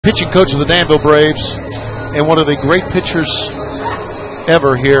Pitching coach of the Danville Braves and one of the great pitchers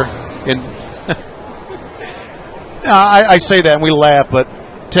ever here in I say that and we laugh, but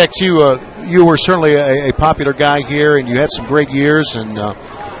Tex, you were certainly a popular guy here and you had some great years, and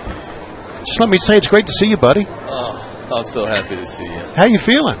just let me say it's great to see you, buddy. Oh, I'm so happy to see you. How you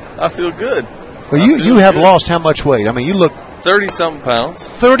feeling? I feel good. Well, you have lost how much weight? I mean, you look 30-something pounds.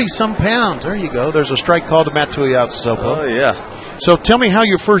 30-some pounds. There you go. There's a strike called to Matt Tuiasosopo. Oh, yeah. So tell me how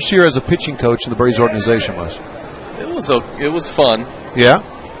your first year as a pitching coach in the Braves organization was. It was fun. Yeah.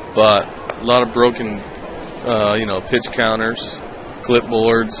 But a lot of broken, pitch counters,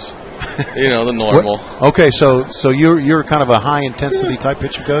 clipboards, the normal. Okay, so you're kind of a high intensity type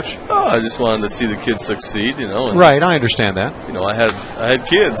pitching coach. Oh, I just wanted to see the kids succeed, And, right, I understand that. I had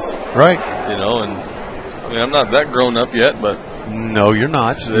kids. Right. I'm not that grown up yet, but no, you're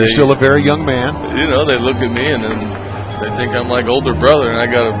not. You're still a very young man. They look at me and then they think I'm like older brother, and I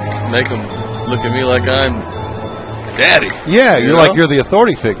got to make them look at me like I'm daddy. Yeah, you're the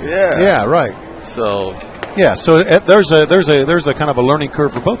authority figure. Yeah, right. So there's a kind of a learning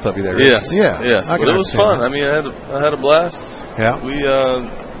curve for both of you there. Yes, yes. But it was fun. That. I mean, I had a blast. Yeah,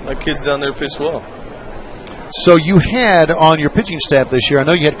 my kids down there pitched well. So you had on your pitching staff this year, I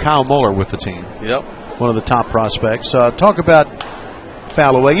know you had Kyle Muller with the team. Yep, one of the top prospects. Talk about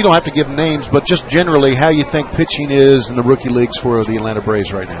Fallaway. You don't have to give names, but just generally how you think pitching is in the rookie leagues for the Atlanta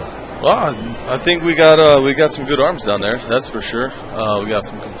Braves right now. Well, I think we got some good arms down there. That's for sure. We got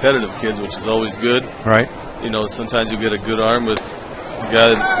some competitive kids, which is always good. Right. Sometimes you get a good arm with a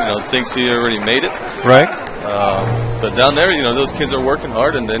guy that thinks he already made it. Right. But down there, those kids are working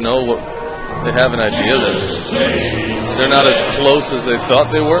hard and they know what they have an idea that they're not as close as they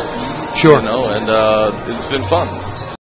thought they were. Sure. And it's been fun.